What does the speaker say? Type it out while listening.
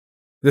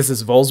This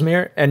is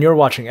Volzmir, and you're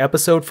watching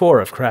episode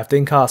 4 of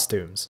Crafting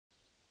Costumes.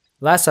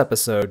 Last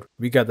episode,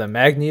 we got the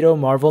Magneto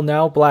Marvel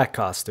Now Black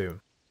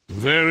costume.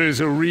 There is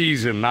a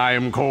reason I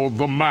am called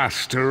the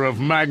Master of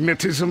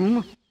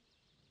Magnetism.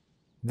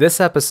 This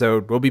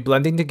episode, we'll be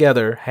blending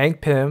together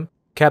Hank Pym,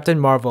 Captain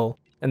Marvel,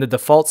 and the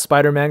default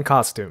Spider-Man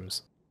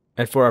costumes.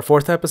 And for our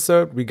 4th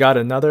episode, we got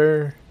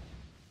another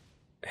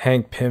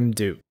Hank Pym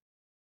dupe.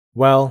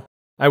 Well,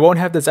 I won't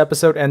have this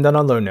episode end on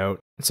a low note,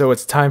 so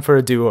it's time for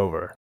a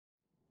do-over.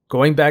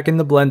 Going back in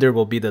the blender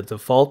will be the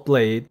default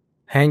Blade,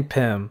 Hank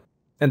Pym,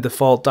 and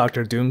default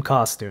Doctor Doom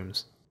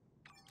costumes.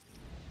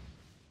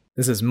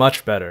 This is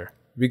much better.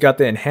 We got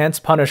the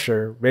enhanced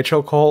Punisher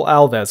Rachel Cole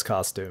Alves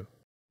costume.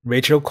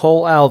 Rachel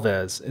Cole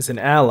Alves is an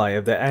ally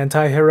of the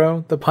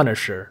anti-hero, the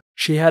Punisher.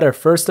 She had her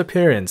first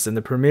appearance in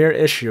the premiere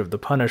issue of The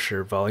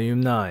Punisher Volume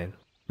 9.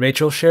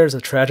 Rachel shares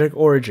a tragic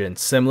origin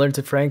similar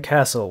to Frank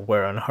Castle,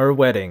 where on her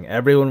wedding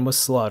everyone was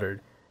slaughtered,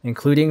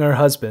 including her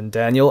husband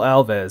Daniel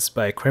Alves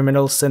by a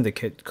criminal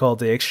syndicate called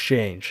the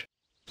Exchange.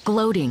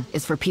 Gloating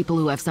is for people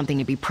who have something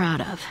to be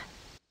proud of.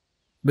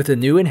 With a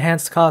new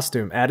enhanced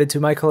costume added to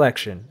my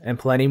collection and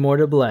plenty more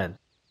to blend,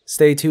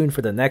 stay tuned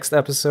for the next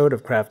episode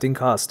of Crafting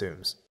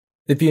Costumes.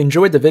 If you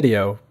enjoyed the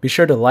video, be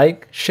sure to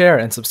like, share,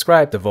 and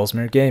subscribe to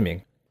Volzmir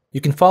Gaming. You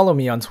can follow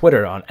me on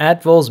Twitter on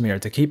 @Volzmir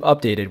to keep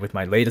updated with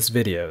my latest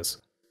videos.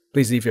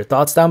 Please leave your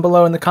thoughts down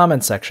below in the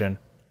comments section,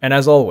 and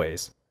as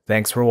always,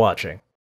 thanks for watching.